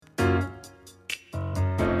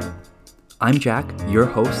I'm Jack, your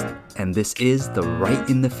host, and this is the Right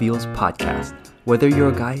in the Feels podcast. Whether you're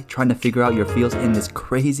a guy trying to figure out your feels in this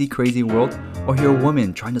crazy world, or you're a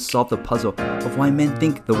woman trying to solve the puzzle of why men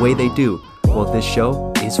think the way they do, well, this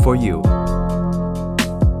show is for you.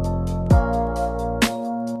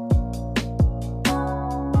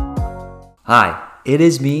 Hi, it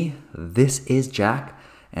is me, this is Jack,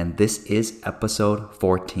 and this is episode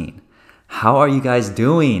 14. How are you guys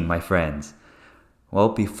doing, my friends? Well,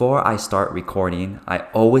 before I start recording, I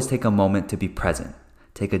always take a moment to be present.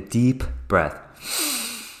 Take a deep breath.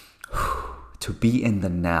 To be in the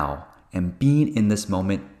now. And being in this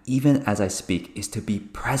moment, even as I speak, is to be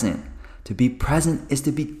present. To be present is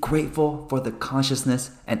to be grateful for the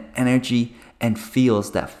consciousness and energy and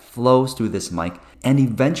feels that flows through this mic and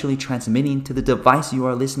eventually transmitting to the device you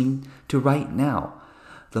are listening to right now.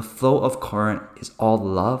 The flow of current is all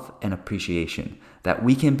love and appreciation that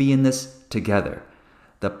we can be in this together.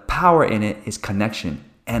 The power in it is connection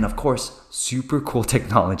and, of course, super cool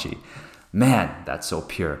technology. Man, that's so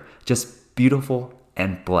pure. Just beautiful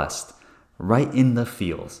and blessed. Right in the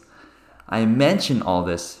feels. I mention all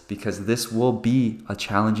this because this will be a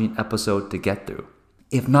challenging episode to get through.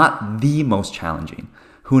 If not the most challenging.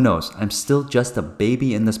 Who knows? I'm still just a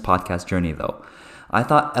baby in this podcast journey though. I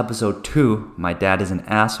thought episode 2, My Dad is an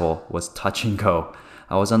Asshole, was touch and go.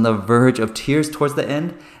 I was on the verge of tears towards the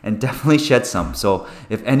end and definitely shed some. So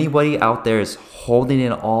if anybody out there is holding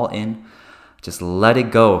it all in, just let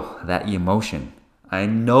it go, that emotion. I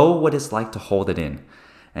know what it's like to hold it in,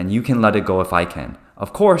 and you can let it go if I can.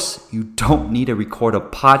 Of course, you don't need to record a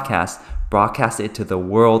podcast, broadcast it to the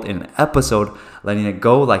world in an episode, letting it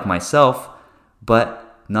go like myself,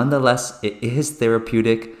 but nonetheless, it is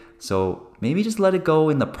therapeutic, so maybe just let it go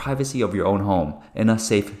in the privacy of your own home, in a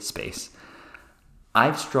safe space.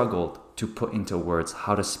 I've struggled to put into words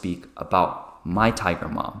how to speak about my tiger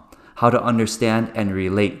mom, how to understand and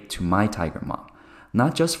relate to my tiger mom,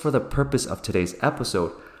 not just for the purpose of today's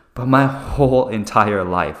episode, but my whole entire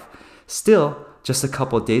life. Still, just a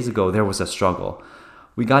couple of days ago, there was a struggle.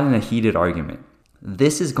 We got in a heated argument.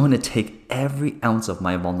 This is going to take every ounce of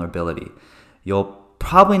my vulnerability. You'll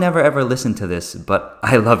probably never ever listen to this, but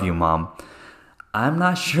I love you, Mom. I'm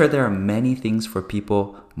not sure there are many things for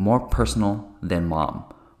people more personal than mom,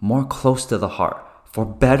 more close to the heart, for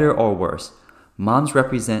better or worse. Moms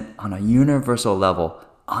represent, on a universal level,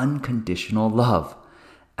 unconditional love.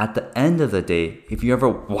 At the end of the day, if you ever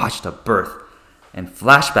watched a birth, and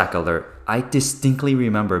flashback alert, I distinctly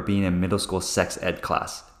remember being in middle school sex ed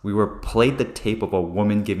class. We were played the tape of a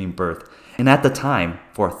woman giving birth. And at the time,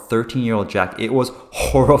 for a 13-year-old Jack, it was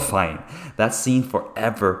horrifying. That scene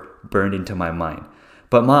forever burned into my mind.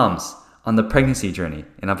 But moms, on the pregnancy journey,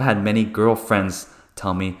 and I've had many girlfriends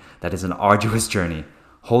tell me that it's an arduous journey.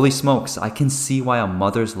 Holy smokes, I can see why a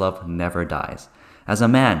mother's love never dies. As a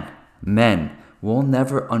man, men will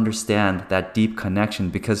never understand that deep connection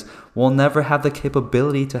because we'll never have the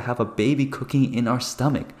capability to have a baby cooking in our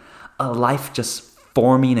stomach. A life just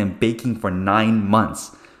forming and baking for 9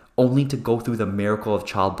 months, only to go through the miracle of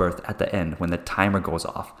childbirth at the end when the timer goes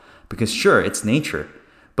off. Because sure, it's nature,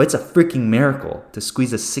 but it's a freaking miracle to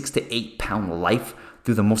squeeze a 6 to 8 pound life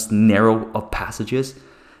through the most narrow of passages.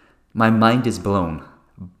 My mind is blown.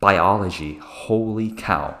 Biology, holy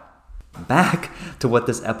cow. Back to what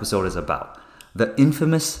this episode is about. The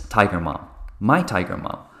infamous tiger mom. My tiger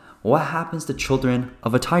mom. What happens to children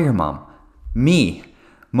of a tiger mom? Me.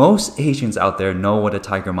 Most Asians out there know what a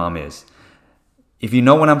tiger mom is. If you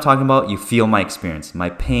know what I'm talking about, you feel my experience.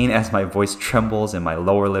 My pain as my voice trembles and my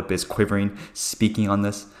lower lip is quivering speaking on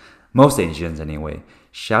this. Most Asians anyway.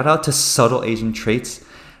 Shout out to subtle Asian traits.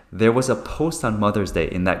 There was a post on Mother's Day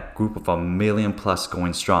in that group of 1 million plus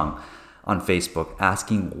going strong on Facebook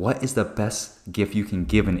asking what is the best gift you can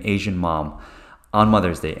give an Asian mom on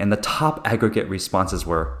Mother's Day. And the top aggregate responses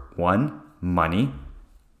were 1, money,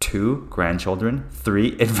 2, grandchildren,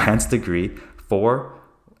 3, advanced degree, 4,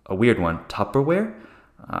 a weird one, Tupperware?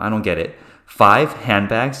 I don't get it. 5,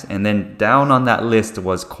 handbags, and then down on that list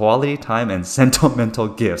was quality time and sentimental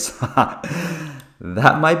gifts.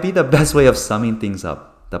 That might be the best way of summing things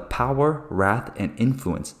up. The power, wrath, and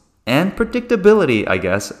influence, and predictability, I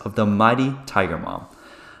guess, of the mighty tiger mom.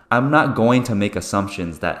 I'm not going to make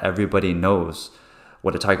assumptions that everybody knows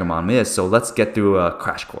what a tiger mom is, so let's get through a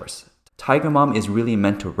crash course. Tiger mom is really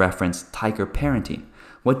meant to reference tiger parenting.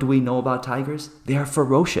 What do we know about tigers? They are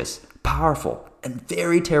ferocious, powerful, and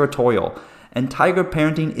very territorial. And tiger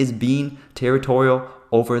parenting is being territorial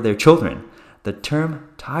over their children. The term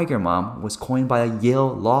tiger mom was coined by a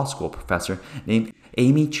Yale Law School professor named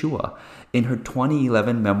Amy Chua in her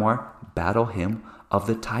 2011 memoir, Battle Hymn of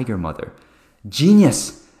the Tiger Mother.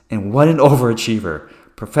 Genius! And what an overachiever.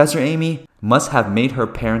 Professor Amy must have made her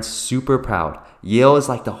parents super proud. Yale is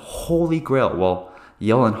like the holy grail, well,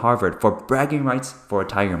 Yale and Harvard, for bragging rights for a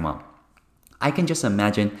tiger mom. I can just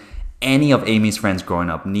imagine any of Amy's friends growing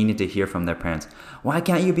up needing to hear from their parents, why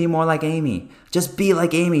can't you be more like Amy? Just be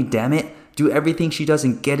like Amy, damn it. Do everything she does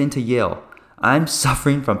and get into Yale. I'm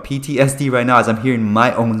suffering from PTSD right now as I'm hearing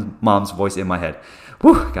my own mom's voice in my head.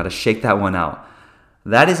 Whew, gotta shake that one out.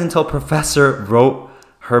 That is until Professor wrote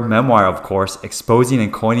her memoir, of course, exposing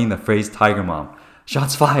and coining the phrase tiger mom.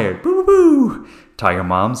 Shots fired. Boo boo boo. Tiger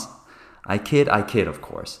moms. I kid, of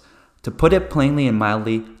course. To put it plainly and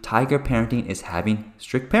mildly, tiger parenting is having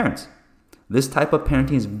strict parents. This type of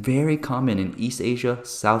parenting is very common in East Asia,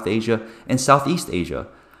 South Asia, and Southeast Asia.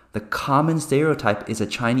 The common stereotype is a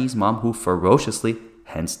Chinese mom who ferociously,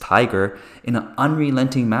 hence tiger, in an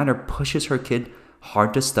unrelenting manner pushes her kid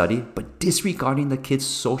hard to study, but disregarding the kid's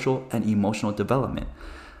social and emotional development.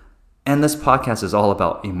 And this podcast is all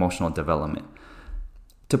about emotional development.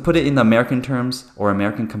 To put it in the American terms or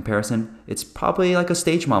American comparison, it's probably like a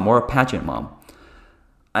stage mom or a pageant mom.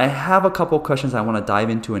 I have a couple questions I want to dive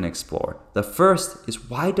into and explore. The first is,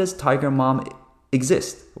 why does tiger mom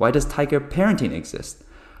exist? Why does tiger parenting exist?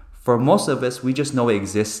 For most of us, we just know it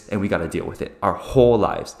exists and we got to deal with it our whole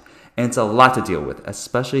lives. And it's a lot to deal with,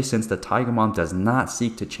 especially since the tiger mom does not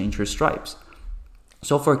seek to change her stripes.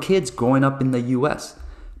 So for kids growing up in the US,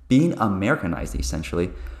 being Americanized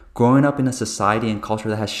essentially, growing up in a society and culture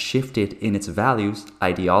that has shifted in its values,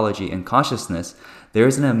 ideology, and consciousness, there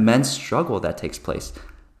is an immense struggle that takes place.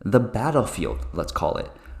 The battlefield, let's call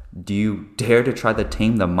it. Do you dare to try to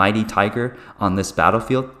tame the mighty tiger on this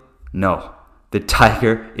battlefield? No. The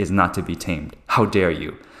tiger is not to be tamed. How dare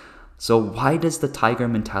you? So why does the tiger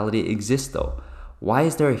mentality exist though? Why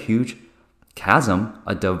is there a huge chasm,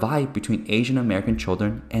 a divide between Asian American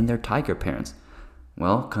children and their tiger parents?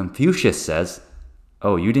 Well, Confucius says,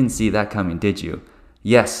 oh, you didn't see that coming, did you?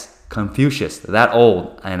 Yes, Confucius, that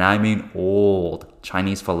old, and I mean old,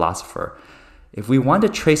 Chinese philosopher. If we want to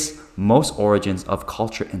trace most origins of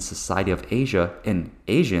culture and society of Asia and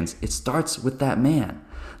Asians, it starts with that man.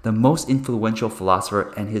 The most influential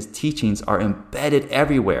philosopher, and his teachings are embedded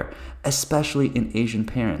everywhere, especially in Asian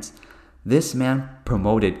parents. This man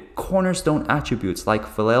promoted cornerstone attributes like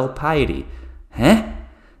filial piety. Huh?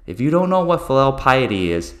 If you don't know what filial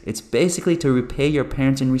piety is, it's basically to repay your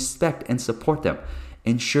parents in respect and support them.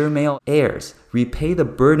 Ensure male heirs. Repay the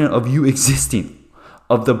burden of you existing,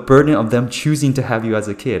 of the burden of them choosing to have you as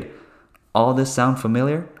a kid. All this sound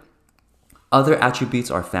familiar? Other attributes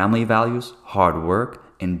are family values, hard work,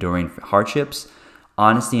 enduring hardships,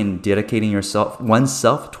 honesty and dedicating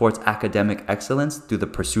oneself towards academic excellence through the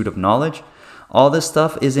pursuit of knowledge. All this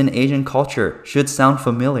stuff is in Asian culture, should sound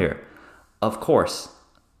familiar. Of course,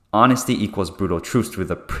 honesty equals brutal truths through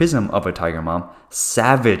the prism of a tiger mom.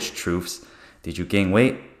 Savage truths. Did you gain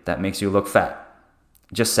weight? That makes you look fat.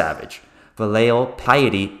 Just savage. Filial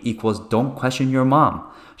piety equals don't question your mom.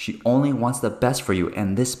 She only wants the best for you,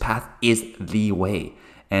 and this path is the way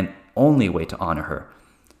and only way to honor her.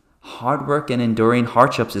 Hard work and enduring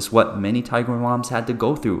hardships is what many tiger moms had to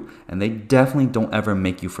go through, and they definitely don't ever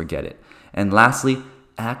make you forget it. And lastly,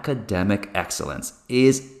 academic excellence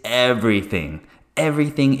is everything.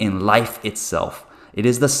 Everything in life itself. It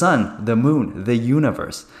is the sun, the moon, the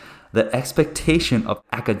universe. The expectation of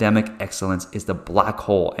academic excellence is the black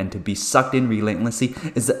hole, and to be sucked in relentlessly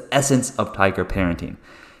is the essence of tiger parenting.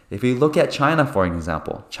 If we look at China, for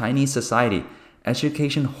example, Chinese society,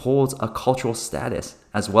 education holds a cultural status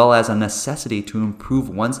as well as a necessity to improve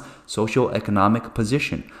one's socio-economic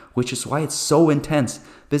position, which is why it's so intense.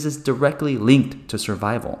 This is directly linked to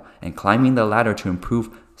survival and climbing the ladder to improve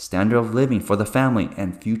standard of living for the family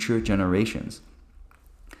and future generations.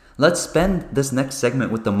 Let's spend this next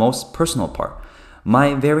segment with the most personal part.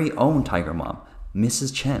 My very own tiger mom,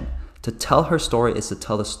 Mrs. Chen. To tell her story is to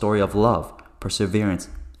tell the story of love, perseverance,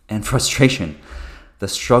 and frustration. The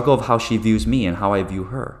struggle of how she views me and how I view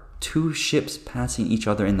her. Two ships passing each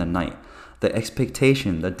other in the night. The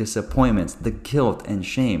expectation, the disappointments, the guilt and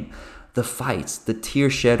shame. The fights, the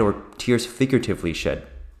tears shed or tears figuratively shed,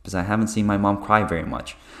 because I haven't seen my mom cry very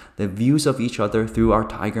much. The views of each other through our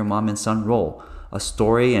tiger mom and son role. A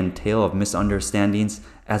story and tale of misunderstandings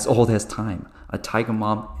as old as time. A tiger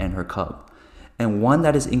mom and her cub. And one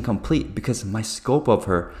that is incomplete because my scope of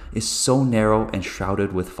her is so narrow and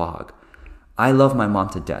shrouded with fog. I love my mom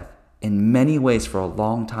to death. In many ways, for a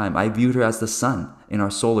long time, I viewed her as the sun in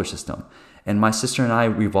our solar system, and my sister and I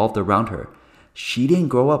revolved around her. She didn't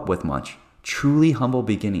grow up with much, truly humble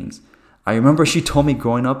beginnings. I remember she told me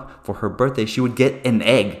growing up, for her birthday, she would get an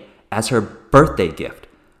egg as her birthday gift.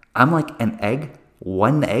 I'm like, an egg?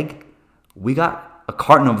 1 egg? We got a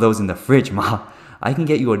carton of those in the fridge, ma. I can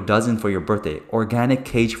get you a dozen for your birthday. Organic,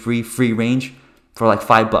 cage-free, free range for like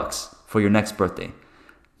 $5 for your next birthday.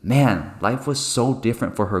 Man, life was so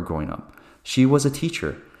different for her growing up. She was a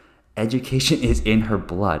teacher. Education is in her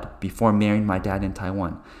blood before marrying my dad in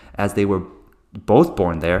Taiwan, as they were both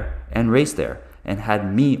born there and raised there, and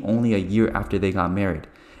had me only a year after they got married.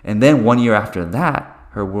 And then 1 year after that,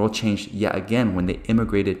 her world changed yet again when they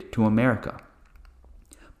immigrated to America.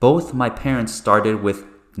 Both my parents started with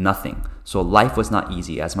nothing, so life was not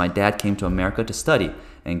easy as my dad came to America to study.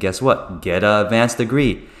 And guess what? Get an advanced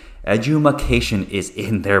degree. Edumacation is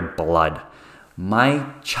in their blood.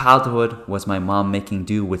 My childhood was my mom making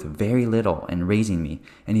do with very little and raising me.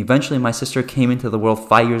 And eventually my sister came into the world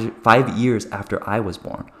 5 years after I was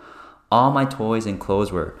born. All my toys and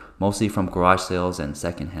clothes were mostly from garage sales and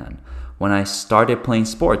secondhand. When I started playing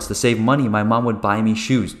sports to save money, my mom would buy me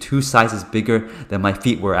shoes 2 sizes bigger than my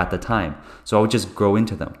feet were at the time. So I would just grow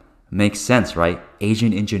into them. Makes sense, right?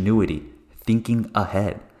 Asian ingenuity. Thinking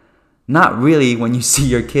ahead. Not really when you see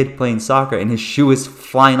your kid playing soccer and his shoe is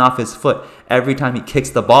flying off his foot every time he kicks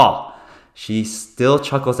the ball. She still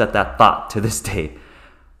chuckles at that thought to this day.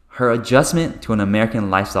 Her adjustment to an American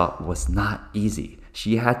lifestyle was not easy.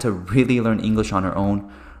 She had to really learn English on her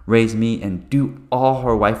own, raise me, and do all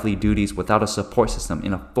her wifely duties without a support system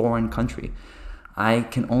in a foreign country. I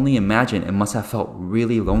can only imagine it must have felt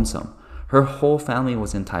really lonesome. Her whole family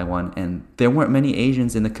was in Taiwan, and there weren't many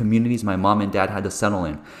Asians in the communities my mom and dad had to settle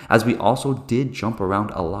in, as we also did jump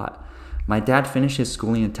around a lot. My dad finished his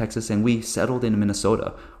schooling in Texas, and we settled in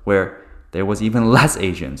Minnesota, where there was even less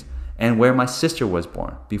Asians, and where my sister was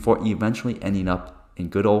born, before eventually ending up in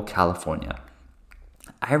good old California.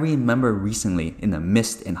 I remember recently, in the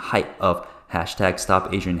midst and height of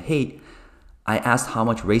 #StopAsianHate, I asked how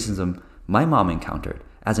much racism my mom encountered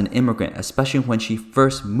as an immigrant, especially when she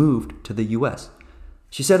first moved to the US.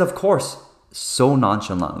 She said, of course, so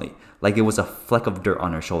nonchalantly, like it was a fleck of dirt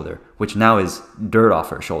on her shoulder, which now is dirt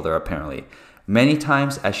off her shoulder apparently. Many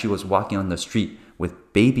times as she was walking on the street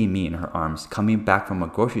with baby me in her arms, coming back from a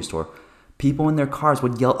grocery store, people in their cars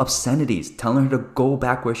would yell obscenities, telling her to go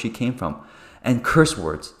back where she came from, and curse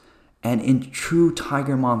words. And in true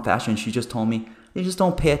Tiger Mom fashion, she just told me, you just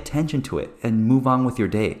don't pay attention to it and move on with your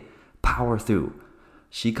day. Power through.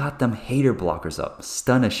 She got them hater blockers up,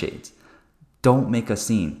 stunner shades. Don't make a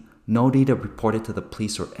scene. No need to report it to the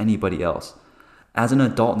police or anybody else. As an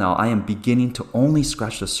adult now, I am beginning to only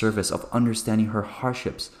scratch the surface of understanding her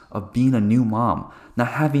hardships of being a new mom, not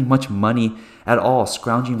having much money at all,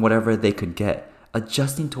 scrounging whatever they could get,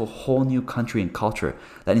 adjusting to a whole new country and culture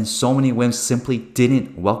that in so many ways simply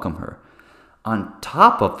didn't welcome her. On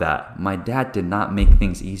top of that, my dad did not make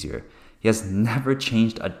things easier. He has never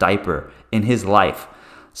changed a diaper in his life.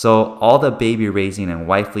 So all the baby raising and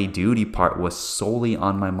wifely duty part was solely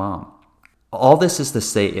on my mom. All this is to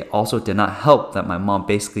say, it also did not help that my mom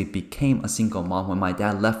basically became a single mom when my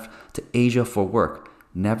dad left to Asia for work,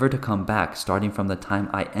 never to come back starting from the time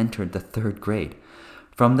I entered the 3rd grade.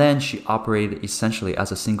 From then, she operated essentially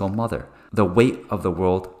as a single mother, the weight of the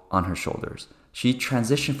world on her shoulders. She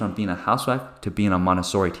transitioned from being a housewife to being a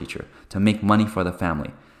Montessori teacher to make money for the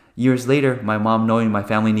family. Years later, my mom, knowing my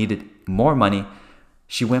family needed more money,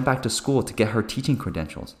 she went back to school to get her teaching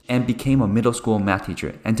credentials and became a middle school math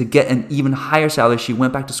teacher. And to get an even higher salary, she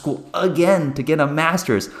went back to school again to get a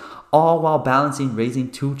master's, all while balancing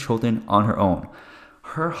raising 2 children on her own.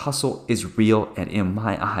 Her hustle is real and, in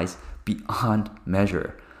my eyes, beyond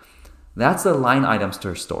measure. That's the line items to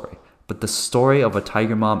her story. But the story of a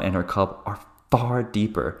tiger mom and her cub are far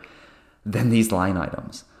deeper than these line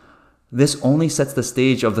items. This only sets the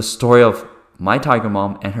stage of the story of my tiger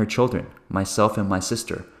mom and her children, myself and my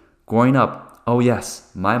sister. Growing up, oh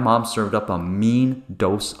yes, my mom served up a mean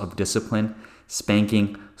dose of discipline,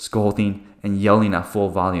 spanking, scolding, and yelling at full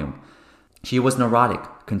volume. She was neurotic,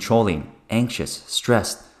 controlling, anxious,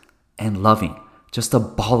 stressed, and loving. Just a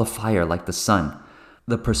ball of fire like the sun.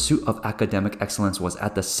 The pursuit of academic excellence was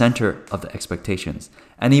at the center of the expectations.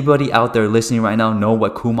 Anybody out there listening right now know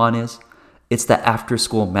what Kumon is? It's the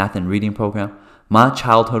after-school math and reading program. My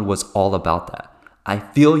childhood was all about that. I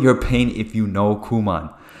feel your pain if you know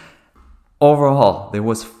Kumon. Overall, there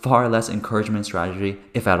was far less encouragement strategy,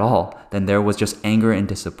 if at all, than there was just anger and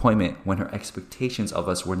disappointment when her expectations of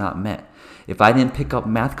us were not met. If I didn't pick up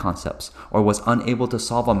math concepts or was unable to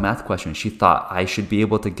solve a math question she thought I should be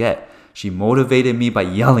able to get, she motivated me by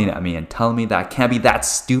yelling at me and telling me that I can't be that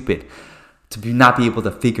stupid to not be able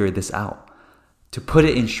to figure this out. To put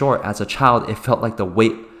it in short, as a child, it felt like the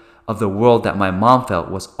weight of the world that my mom felt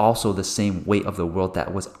was also the same weight of the world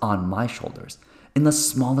that was on my shoulders. in the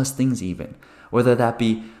smallest things even, whether that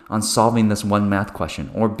be on solving this one math question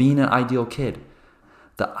or being an ideal kid.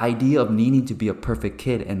 The idea of needing to be a perfect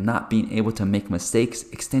kid and not being able to make mistakes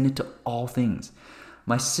extended to all things.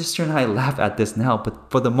 My sister and I laugh at this now, but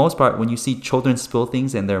for the most part, when you see children spill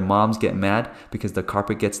things and their moms get mad because the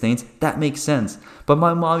carpet gets stains, that makes sense. But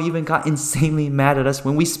my mom even got insanely mad at us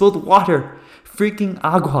when we spilled water. Freaking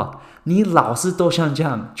agua. 你老是都像这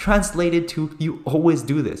样. Translated to, you always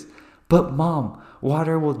do this. But mom,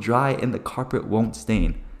 water will dry and the carpet won't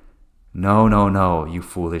stain. No, no, no, you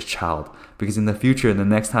foolish child. Because in the future, the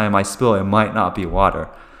next time I spill, it might not be water.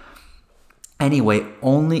 Anyway,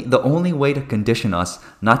 the only way to condition us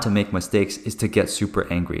not to make mistakes is to get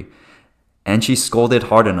super angry. And she scolded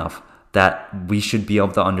hard enough that we should be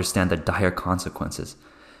able to understand the dire consequences.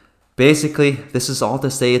 Basically, this is all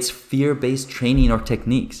to say it's fear-based training or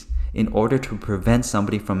techniques. In order to prevent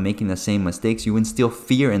somebody from making the same mistakes, you instill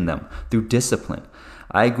fear in them through discipline.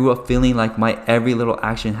 I grew up feeling like my every little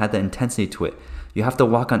action had the intensity to it. You have to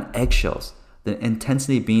walk on eggshells. The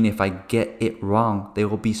intensity being if I get it wrong, there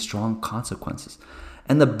will be strong consequences.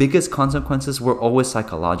 And the biggest consequences were always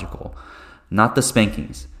psychological, not the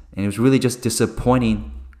spankings. And it was really just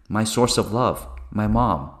disappointing my source of love, my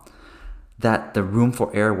mom, that the room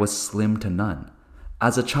for error was slim to none.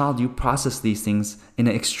 As a child, you process these things in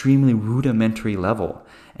an extremely rudimentary level.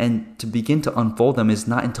 And to begin to unfold them is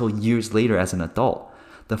not until years later as an adult.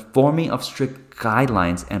 The forming of strict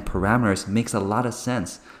guidelines and parameters makes a lot of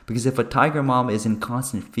sense, because if a tiger mom is in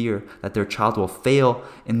constant fear that their child will fail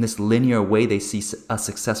in this linear way they see a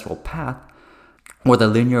successful path, or the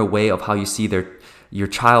linear way of how you see your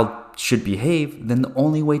child should behave, then the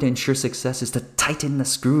only way to ensure success is to tighten the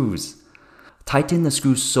screws. Tighten the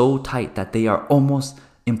screws so tight that they are almost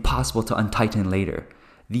impossible to untighten later.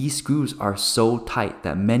 These screws are so tight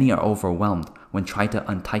that many are overwhelmed when trying to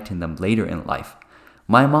untighten them later in life.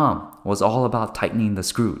 My mom was all about tightening the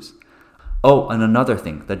screws. Oh, and another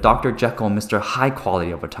thing, the Dr. Jekyll and Mr. High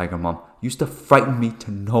quality of a tiger mom used to frighten me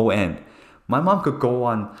to no end. My mom could go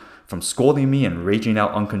on from scolding me and raging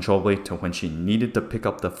out uncontrollably to when she needed to pick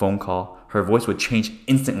up the phone call, her voice would change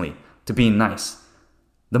instantly to being nice,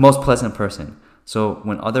 the most pleasant person. So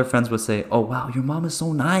when other friends would say, "Oh wow, your mom is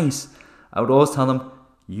so nice," I would always tell them,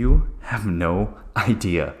 "You have no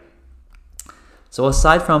idea." So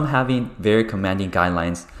aside from having very commanding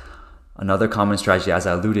guidelines, another common strategy, as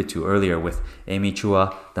I alluded to earlier with Amy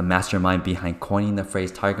Chua, the mastermind behind coining the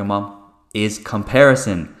phrase Tiger Mom, is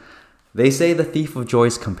comparison. They say the thief of joy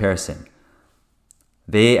is comparison.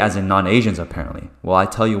 They, as in non-Asians apparently. Well, I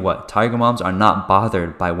tell you what, Tiger Moms are not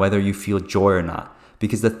bothered by whether you feel joy or not,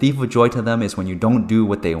 because the thief of joy to them is when you don't do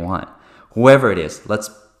what they want. Whoever it is, let's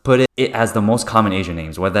put it as the most common Asian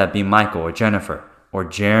names, whether that be Michael or Jennifer or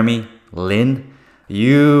Jeremy, Lynn.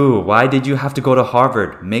 Why did you have to go to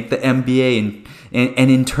Harvard, make the MBA, and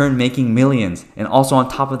in turn making millions, and also on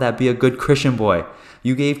top of that be a good Christian boy?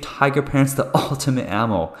 You gave tiger parents the ultimate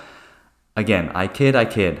ammo. Again, I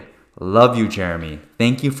kid. Love you, Jeremy.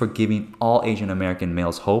 Thank you for giving all Asian American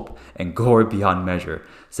males hope and glory beyond measure,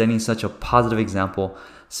 setting such a positive example,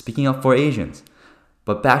 speaking up for Asians.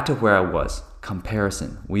 But back to where I was,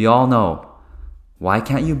 comparison. We all know. Why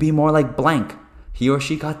can't you be more like blank? He or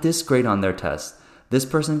she got this grade on their test. This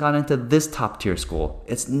person got into this top tier school.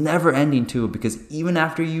 It's never ending too, because even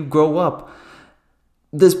after you grow up,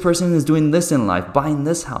 this person is doing this in life, buying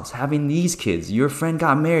this house, having these kids. Your friend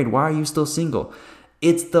got married. Why are you still single?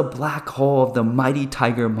 It's the black hole of the mighty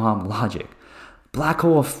tiger mom logic. Black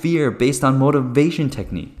hole of fear based on motivation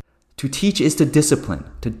technique. To teach is to discipline.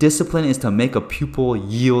 To discipline is to make a pupil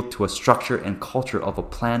yield to a structure and culture of a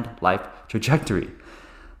planned life trajectory.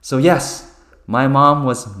 So yes, my mom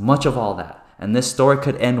was much of all that. And this story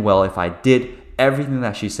could end well if I did everything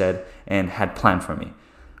that she said and had planned for me.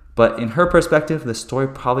 But in her perspective, the story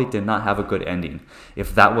probably did not have a good ending,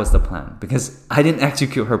 if that was the plan, because I didn't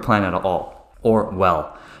execute her plan at all, or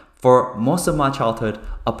well. For most of my childhood,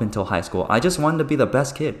 up until high school, I just wanted to be the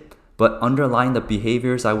best kid. But underlying the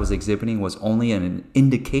behaviors I was exhibiting was only an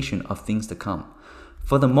indication of things to come.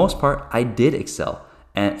 For the most part, I did excel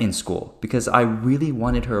in school because I really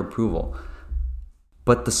wanted her approval.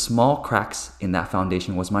 But the small cracks in that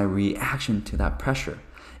foundation was my reaction to that pressure.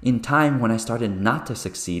 In time, when I started not to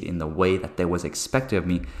succeed in the way that there was expected of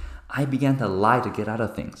me, I began to lie to get out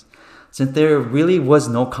of things. Since there really was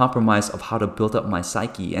no compromise of how to build up my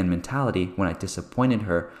psyche and mentality when I disappointed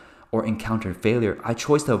her or encountered failure, I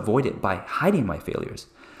chose to avoid it by hiding my failures.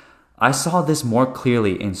 I saw this more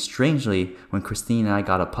clearly and strangely when Christine and I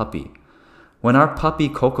got a puppy. When our puppy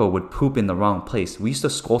Coco would poop in the wrong place, we used to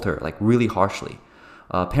scold her like really harshly.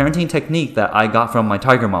 A parenting technique that I got from my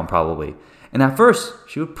tiger mom probably. And at first,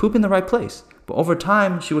 she would poop in the right place. But over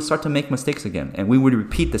time, she would start to make mistakes again, and we would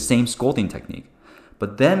repeat the same scolding technique.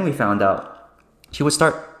 But then we found out she would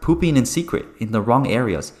start pooping in secret in the wrong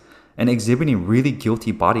areas and exhibiting really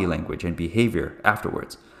guilty body language and behavior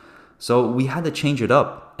afterwards. So we had to change it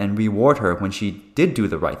up and reward her when she did do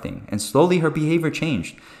the right thing. And slowly her behavior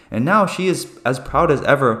changed. And now she is as proud as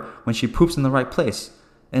ever when she poops in the right place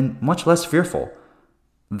and much less fearful.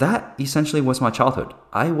 That essentially was my childhood.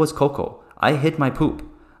 I was Coco. I hid my poop.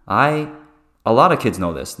 A lot of kids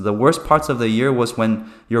know this. The worst parts of the year was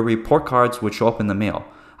when your report cards would show up in the mail.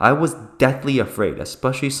 I was deathly afraid,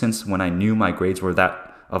 especially since when I knew my grades were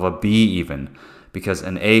that of a B even, because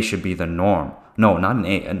an A should be the norm. No, not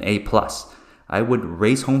an A plus. I would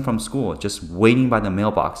race home from school just waiting by the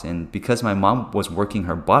mailbox, and because my mom was working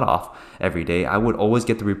her butt off every day, I would always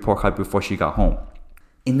get the report card before she got home.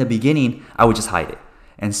 In the beginning, I would just hide it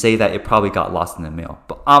and say that it probably got lost in the mail.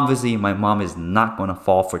 But obviously, my mom is not going to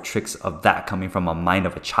fall for tricks of that coming from a mind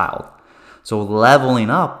of a child. So leveling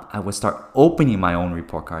up, I would start opening my own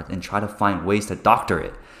report cards and try to find ways to doctor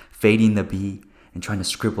it, fading the B and trying to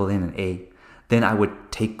scribble in an A. Then I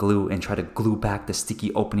would take glue and try to glue back the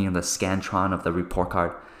sticky opening of the Scantron of the report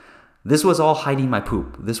card. This was all hiding my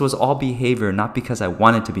poop. This was all behavior not because I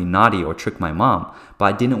wanted to be naughty or trick my mom, but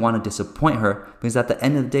I didn't want to disappoint her because at the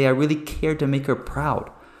end of the day, I really cared to make her proud.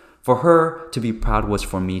 For her to be proud was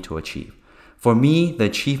for me to achieve. For me, the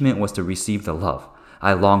achievement was to receive the love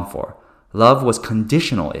I longed for. Love was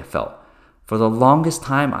conditional, it felt. For the longest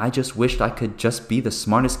time, I just wished I could just be the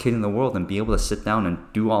smartest kid in the world and be able to sit down and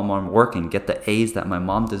do all my work and get the A's that my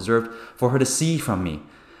mom deserved for her to see from me.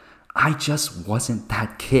 I just wasn't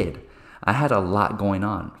that kid. I had a lot going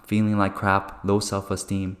on, feeling like crap, low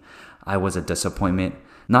self-esteem. I was a disappointment.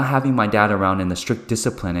 Not having my dad around in the strict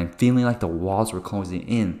discipline and feeling like the walls were closing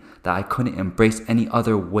in, that I couldn't embrace any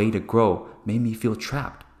other way to grow, made me feel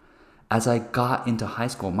trapped. As I got into high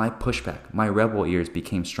school, my pushback, my rebel ears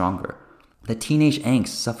became stronger. The teenage angst,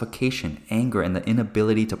 suffocation, anger, and the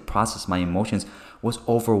inability to process my emotions was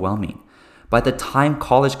overwhelming. By the time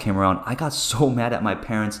college came around, I got so mad at my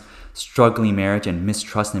parents' struggling marriage and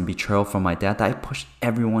mistrust and betrayal from my dad that I pushed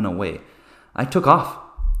everyone away. I took off,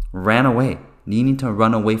 ran away, needing to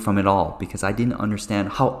run away from it all because I didn't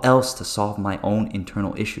understand how else to solve my own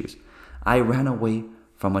internal issues. I ran away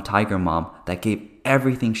from a tiger mom that gave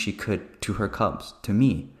everything she could to her cubs, to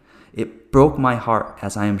me. It broke my heart,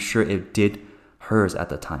 as I am sure it did hers at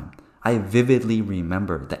the time. I vividly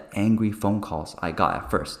remember the angry phone calls I got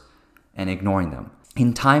at first and ignoring them.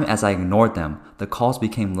 In time, as I ignored them, the calls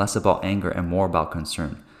became less about anger and more about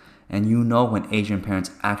concern. And you know when Asian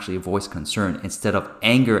parents actually voice concern instead of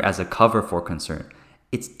anger as a cover for concern,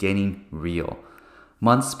 it's getting real.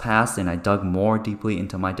 Months passed and I dug more deeply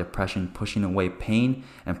into my depression, pushing away pain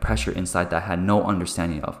and pressure inside that I had no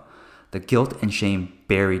understanding of. The guilt and shame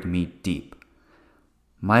buried me deep.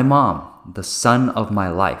 My mom, the sun of my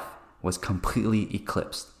life, was completely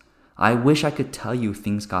eclipsed. I wish I could tell you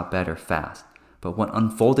things got better fast, but what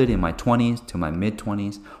unfolded in my 20s to my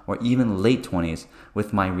mid-20s or even late 20s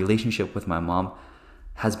with my relationship with my mom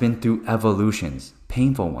has been through evolutions,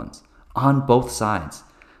 painful ones, on both sides.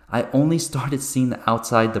 I only started seeing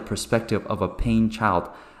outside the perspective of a pained child,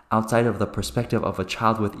 outside of the perspective of a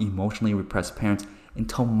child with emotionally repressed parents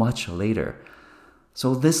until much later.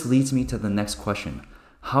 So this leads me to the next question.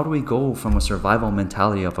 How do we go from a survival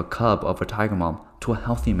mentality of a cub of a tiger mom to a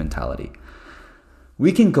healthy mentality?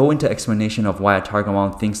 We can go into explanation of why a tiger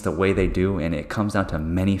mom thinks the way they do, and it comes down to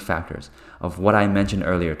many factors of what I mentioned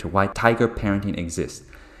earlier to why tiger parenting exists.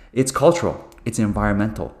 It's cultural, it's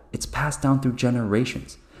environmental, it's passed down through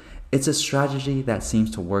generations. It's a strategy that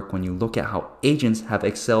seems to work when you look at how Asians have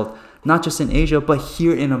excelled not just in Asia, but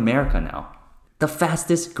here in America now. The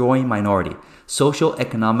fastest growing minority, social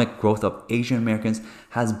economic growth of Asian Americans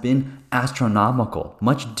has been astronomical,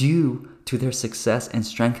 much due to their success and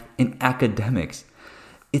strength in academics.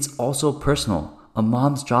 It's also personal. A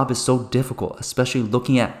mom's job is so difficult, especially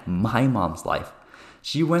looking at my mom's life.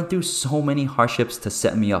 She went through so many hardships to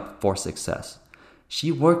set me up for success.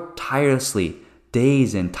 She worked tirelessly,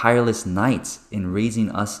 days and tireless nights in raising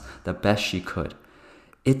us the best she could.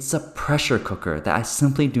 It's a pressure cooker that I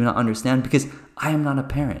simply do not understand because I am not a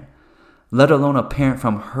parent, let alone a parent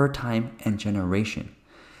from her time and generation.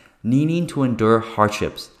 Needing to endure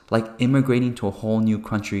hardships like immigrating to a whole new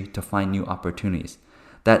country to find new opportunities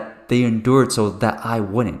that they endured so that I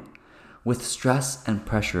wouldn't. With stress and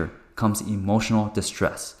pressure comes emotional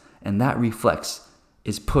distress, and that reflex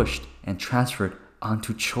is pushed and transferred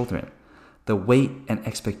onto children. The weight and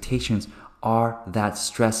expectations are that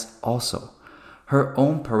stress also. Her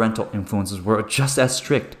own parental influences were just as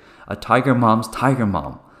strict. A tiger mom's tiger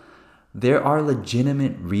mom. There are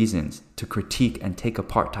legitimate reasons to critique and take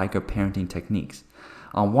apart tiger parenting techniques.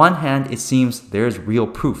 On one hand, it seems there's real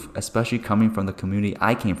proof, especially coming from the community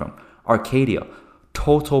I came from, Arcadia,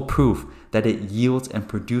 total proof that it yields and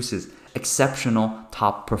produces exceptional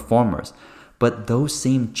top performers. But those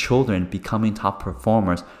same children becoming top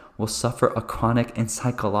performers will suffer a chronic and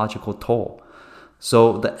psychological toll.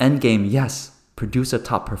 So the end game, yes, produce a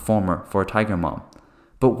top performer for a tiger mom.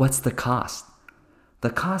 But what's the cost? The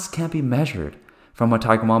cost can't be measured from a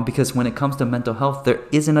tiger mom because when it comes to mental health, there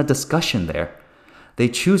isn't a discussion there. They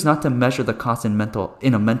choose not to measure the cost in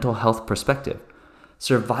a mental health perspective.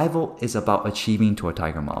 Survival is about achieving to a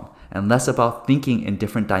tiger mom and less about thinking in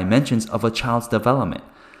different dimensions of a child's development.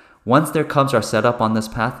 Once their cubs are set up on this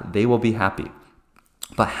path, they will be happy.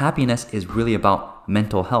 But happiness is really about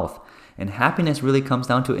mental health. And happiness really comes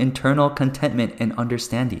down to internal contentment and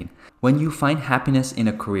understanding. When you find happiness in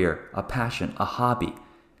a career, a passion, a hobby,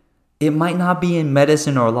 it might not be in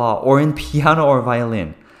medicine or law or in piano or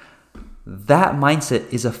violin. That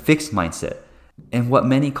mindset is a fixed mindset and what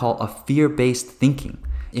many call a fear-based thinking.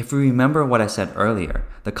 If you remember what I said earlier,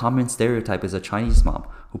 the common stereotype is a Chinese mom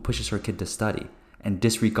who pushes her kid to study and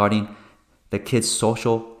disregarding the kid's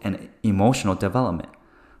social and emotional development.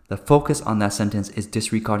 The focus on that sentence is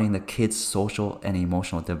disregarding the kid's social and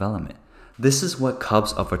emotional development. This is what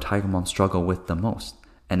cubs of a tiger mom struggle with the most,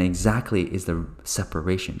 and exactly is the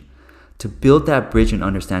separation. To build that bridge and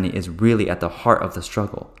understanding is really at the heart of the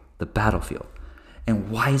struggle, the battlefield.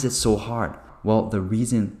 And why is it so hard? Well, the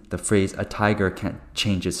reason the phrase "a tiger can't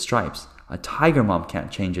change its stripes," a tiger mom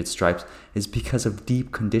can't change its stripes, is because of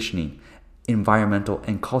deep conditioning, environmental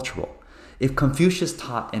and cultural. If Confucius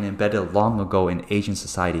taught and embedded long ago in Asian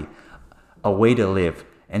society a way to live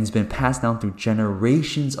and has been passed down through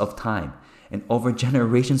generations of time, and over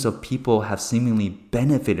generations of people have seemingly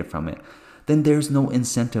benefited from it, then there's no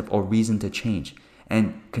incentive or reason to change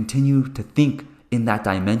and continue to think in that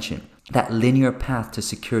dimension, that linear path to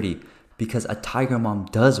security, because a tiger mom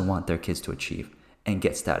does want their kids to achieve and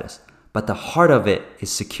get status. But the heart of it is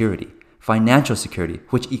security, financial security,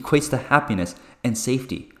 which equates to happiness and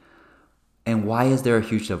safety. And why is there a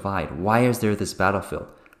huge divide? Why is there this battlefield?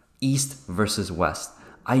 East versus West.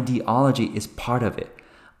 Ideology is part of it.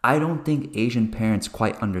 I don't think Asian parents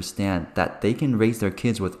quite understand that they can raise their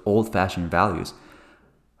kids with old-fashioned values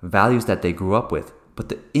that they grew up with, but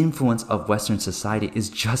the influence of Western society is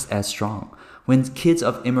just as strong. When kids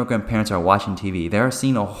of immigrant parents are watching TV, they are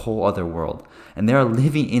seeing a whole other world, and they are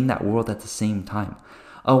living in that world at the same time.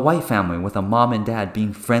 A white family with a mom and dad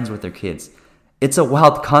being friends with their kids. It's a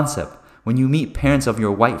wild concept. When you meet parents of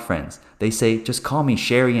your white friends, they say, "Just call me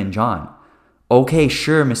Sherry and John." Okay,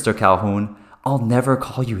 sure, Mr. Calhoun. I'll never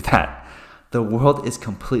call you that. The world is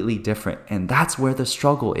completely different, and that's where the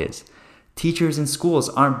struggle is. Teachers in schools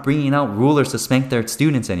aren't bringing out rulers to spank their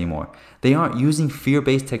students anymore. They aren't using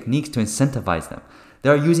fear-based techniques to incentivize them.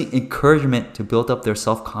 They are using encouragement to build up their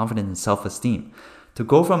self-confidence and self-esteem. To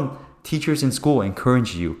go from teachers in school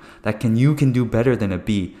encourage you that you can do better than a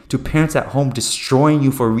B, to parents at home destroying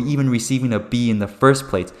you for even receiving a B in the first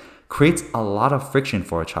place, creates a lot of friction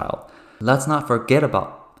for a child. Let's not forget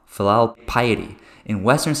about filial piety. In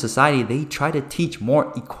Western society, they try to teach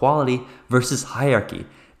more equality versus hierarchy.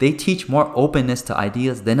 They teach more openness to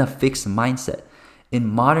ideas than a fixed mindset. In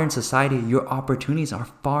modern society, your opportunities are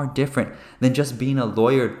far different than just being a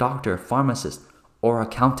lawyer, doctor, pharmacist, or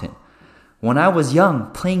accountant. When I was young,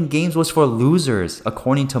 playing games was for losers,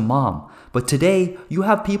 according to mom. But today, you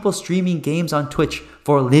have people streaming games on Twitch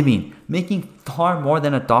for a living, making far more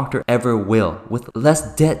than a doctor ever will, with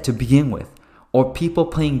less debt to begin with. Or people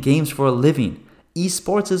playing games for a living.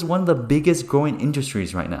 Esports is one of the biggest growing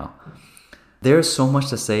industries right now. There's so much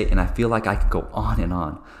to say, and I feel like I could go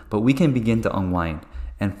on, but we can begin to unwind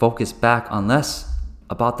and focus back on less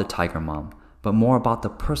about the tiger mom, but more about the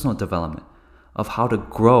personal development of how to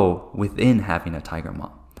grow within having a tiger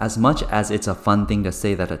mom. As much as it's a fun thing to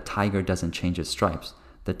say that a tiger doesn't change its stripes,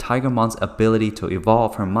 the tiger mom's ability to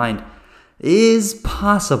evolve her mind is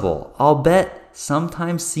possible, albeit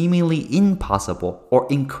sometimes seemingly impossible or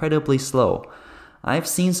incredibly slow. I've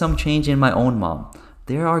seen some change in my own mom.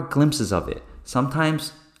 There are glimpses of it.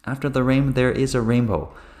 Sometimes after the rain, there is a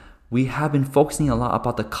rainbow. We have been focusing a lot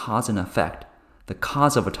about the cause and effect, the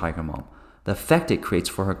cause of a tiger mom, the effect it creates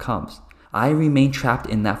for her cubs. I remained trapped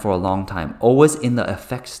in that for a long time, always in the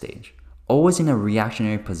effect stage, always in a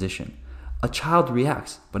reactionary position. A child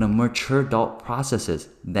reacts, but a mature adult processes,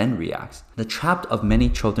 then reacts. The trap of many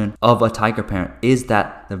children of a tiger parent is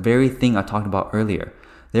that the very thing I talked about earlier.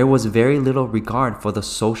 There was very little regard for the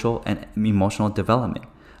social and emotional development.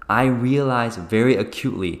 I realized very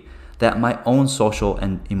acutely that my own social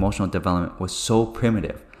and emotional development was so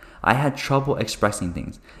primitive. I had trouble expressing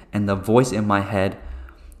things, and the voice in my head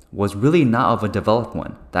was really not of a developed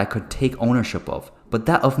one that I could take ownership of, but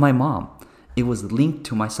that of my mom. It was linked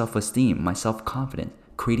to my self-esteem, my self-confidence,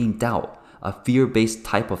 creating doubt, a fear-based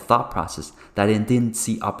type of thought process that it didn't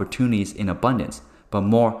see opportunities in abundance, but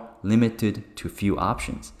more limited to few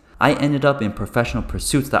options. I ended up in professional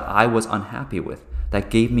pursuits that I was unhappy with, that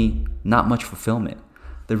gave me not much fulfillment.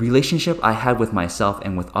 The relationship I had with myself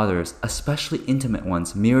and with others, especially intimate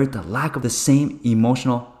ones, mirrored the lack of the same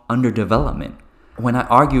emotional underdevelopment. When I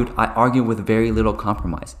argued with very little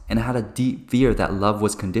compromise, and I had a deep fear that love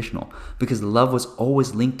was conditional, because love was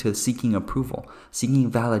always linked to seeking approval, seeking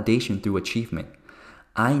validation through achievement.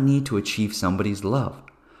 I need to achieve somebody's love.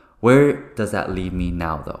 Where does that leave me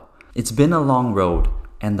now, though? It's been a long road,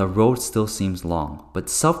 and the road still seems long, but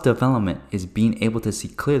self-development is being able to see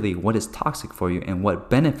clearly what is toxic for you and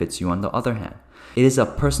what benefits you on the other hand. It is a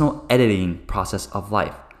personal editing process of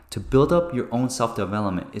life. To build up your own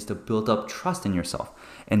self-development is to build up trust in yourself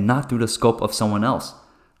and not through the scope of someone else,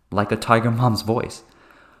 like a tiger mom's voice.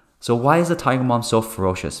 So why is a tiger mom so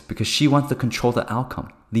ferocious? Because she wants to control the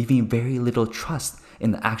outcome, leaving very little trust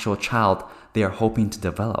in the actual child they are hoping to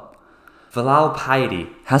develop. Filial piety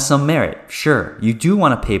has some merit. Sure, you do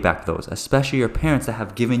want to pay back those, especially your parents that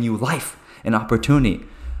have given you life and opportunity.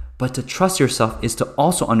 But to trust yourself is to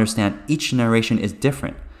also understand each generation is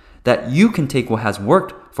different, that you can take what has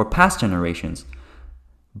worked for past generations.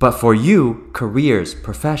 But for you, careers,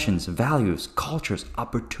 professions, values, cultures,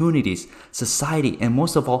 opportunities, society, and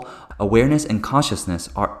most of all, awareness and consciousness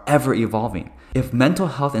are ever evolving. If mental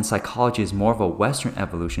health and psychology is more of a Western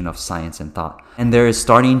evolution of science and thought, and there is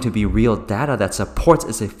starting to be real data that supports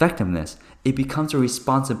its effectiveness, it becomes a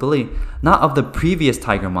responsibility not of the previous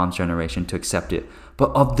Tiger Moms generation to accept it,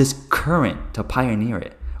 but of this current to pioneer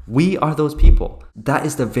it. We are those people. That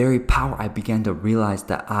is the very power I began to realize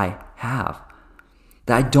that I have.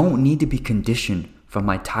 That I don't need to be conditioned from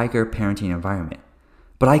my tiger parenting environment,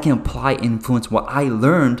 but I can apply and influence what I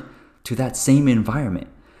learned to that same environment.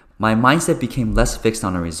 My mindset became less fixed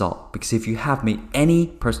on a result, because if you have made any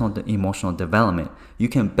personal emotional development, you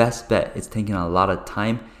can best bet it's taking a lot of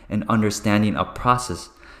time, and understanding a process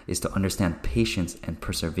is to understand patience and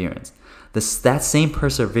perseverance. That same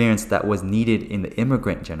perseverance that was needed in the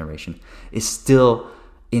immigrant generation is still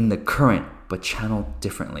in the current, but channeled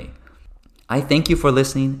differently. I thank you for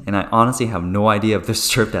listening, and I honestly have no idea if this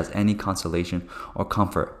served as any consolation or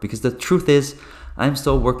comfort, because the truth is, I'm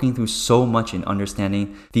still working through so much in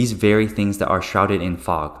understanding these very things that are shrouded in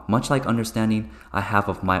fog, much like understanding I have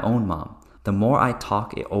of my own mom. The more I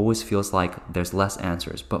talk, it always feels like there's less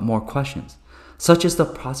answers, but more questions. Such is the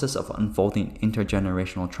process of unfolding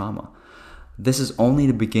intergenerational trauma. This is only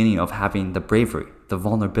the beginning of having the bravery, the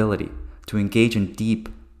vulnerability to engage in deep,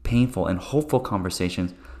 painful, and hopeful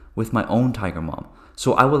conversations with my own tiger mom.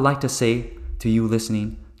 So I would like to say to you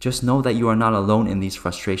listening, just know that you are not alone in these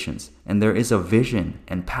frustrations, and there is a vision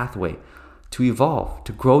and pathway to evolve,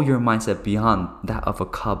 to grow your mindset beyond that of a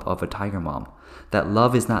cub of a tiger mom. That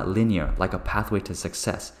love is not linear like a pathway to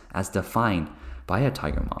success as defined by a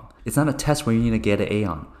tiger mom. It's not a test where you need to get an A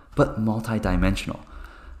on, but multidimensional.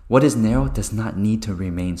 What is narrow does not need to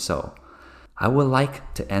remain so. I would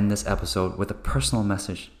like to end this episode with a personal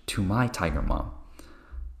message to my tiger mom.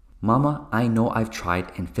 Mama, I know I've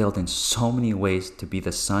tried and failed in so many ways to be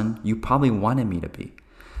the son you probably wanted me to be.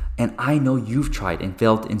 And I know you've tried and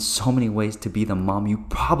failed in so many ways to be the mom you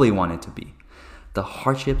probably wanted to be. The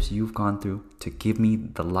hardships you've gone through to give me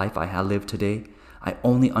the life I have lived today, I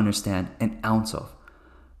only understand an ounce of.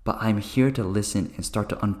 But I'm here to listen and start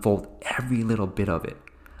to unfold every little bit of it.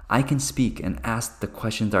 I can speak and ask the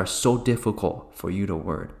questions that are so difficult for you to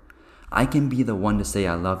word. I can be the one to say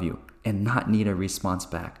I love you and not need a response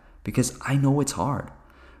back, because I know it's hard.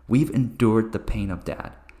 We've endured the pain of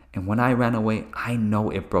dad, and when I ran away, I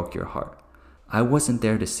know it broke your heart. I wasn't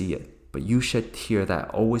there to see it, but you shed tear that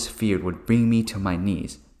I always feared would bring me to my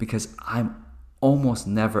knees, because I'm almost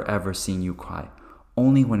never ever seen you cry,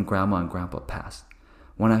 only when grandma and grandpa passed.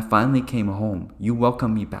 When I finally came home, you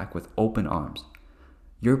welcomed me back with open arms.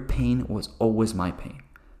 Your pain was always my pain,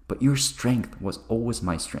 but your strength was always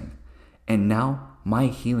my strength. And now my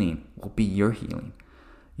healing will be your healing.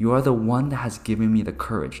 You are the one that has given me the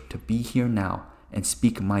courage to be here now and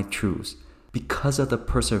speak my truths because of the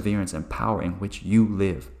perseverance and power in which you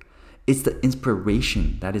live. It's the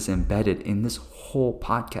inspiration that is embedded in this whole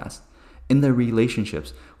podcast, in the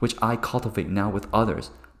relationships which I cultivate now with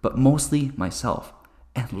others, but mostly myself.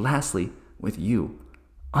 And lastly, with you,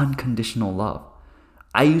 unconditional love.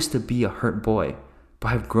 I used to be a hurt boy, but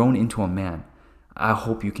I've grown into a man I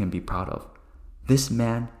hope you can be proud of. This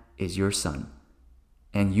man is your son,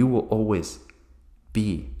 and you will always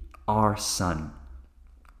be our son.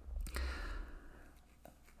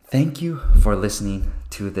 Thank you for listening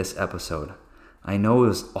to this episode. I know it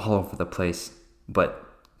was all over the place, but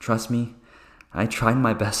trust me, I tried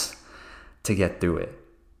my best to get through it.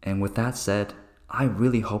 And with that said, I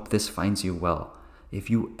really hope this finds you well. If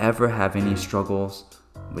you ever have any struggles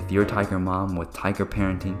with your tiger mom, with tiger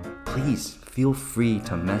parenting, please feel free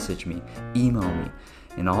to message me, email me,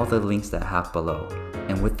 and all the links that I have below.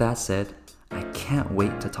 And with that said, I can't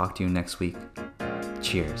wait to talk to you next week.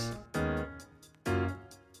 Cheers.